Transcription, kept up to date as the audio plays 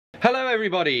Hello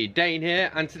everybody, Dane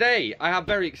here, and today I have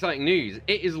very exciting news.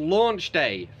 It is launch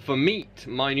day for Meat,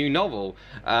 my new novel.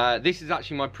 This is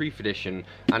actually my proof edition,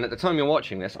 and at the time you're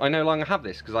watching this, I no longer have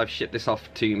this because I've shipped this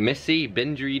off to Missy,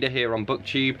 binge reader here on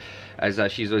BookTube, as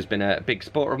she's always been a big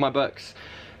supporter of my books.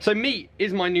 So Meat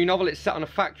is my new novel. It's set on a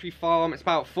factory farm. It's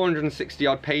about 460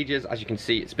 odd pages. As you can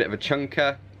see, it's a bit of a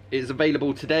chunker. It is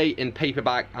available today in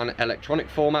paperback and electronic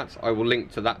formats. I will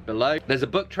link to that below. There's a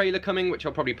book trailer coming, which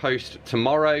I'll probably post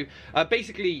tomorrow.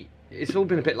 Basically, it's all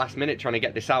been a bit last minute trying to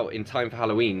get this out in time for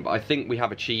Halloween, but I think we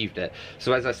have achieved it.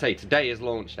 So as I say, today is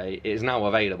launch day. It is now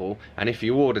available, and if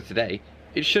you order today,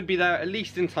 it should be there at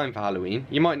least in time for Halloween.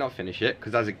 You might not finish it,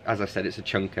 because as I said, it's a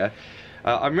chunker.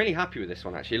 I'm really happy with this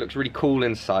one actually. It looks really cool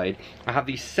inside. I have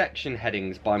these section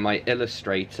headings by my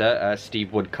illustrator,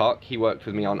 Steve Woodcock. He worked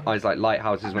with me on Eyes Like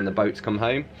Lighthouses When the Boats Come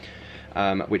Home,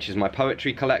 which is my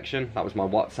poetry collection. That was my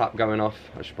WhatsApp going off.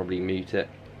 I should probably mute it.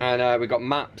 And we've got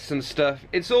maps and stuff.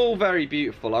 It's all very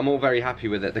beautiful. I'm all very happy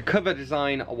with it. The cover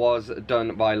design was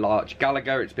done by Larch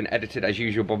Gallagher. It's been edited as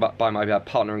usual by my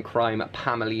partner in crime,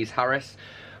 Pamela Harris.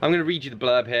 I'm going to read you the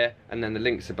blurb here, and then the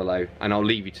links are below, and I'll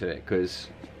leave you to it, because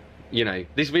you know,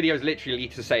 this video is literally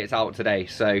to say it's out today,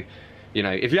 so, you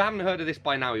know, if you haven't heard of this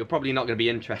by now, you're probably not going to be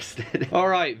interested.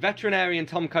 Alright, veterinarian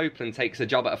Tom Copeland takes a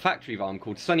job at a factory farm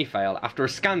called Sunnyvale after a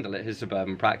scandal at his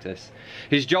suburban practice.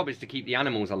 His job is to keep the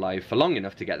animals alive for long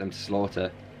enough to get them to slaughter.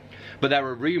 But there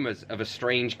are rumours of a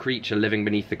strange creature living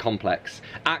beneath the complex,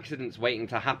 accidents waiting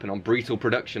to happen on brutal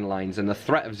production lines, and the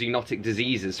threat of zoonotic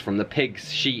diseases from the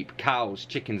pigs, sheep, cows,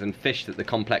 chickens and fish that the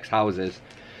complex houses.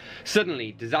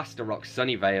 Suddenly, disaster rocks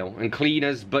Sunnyvale, and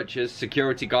cleaners, butchers,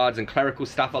 security guards and clerical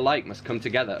staff alike must come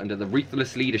together under the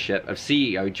ruthless leadership of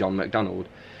CEO John McDonald.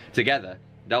 Together,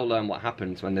 they'll learn what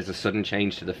happens when there's a sudden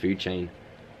change to the food chain.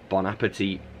 Bon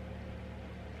appetit.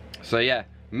 So yeah,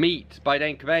 Meat by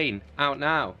Dane Cobain, out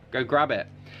now. Go grab it.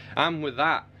 And with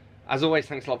that, as always,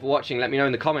 thanks a lot for watching. Let me know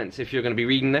in the comments if you're going to be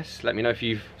reading this. Let me know if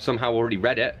you've somehow already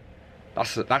read it.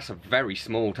 That's a very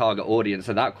small target audience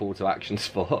that that call to action's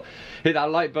for. Hit that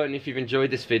like button if you've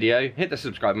enjoyed this video. Hit the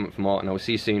subscribe button for more, and I will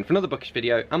see you soon for another bookish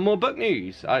video and more book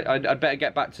news. I'd better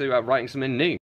get back to writing something new.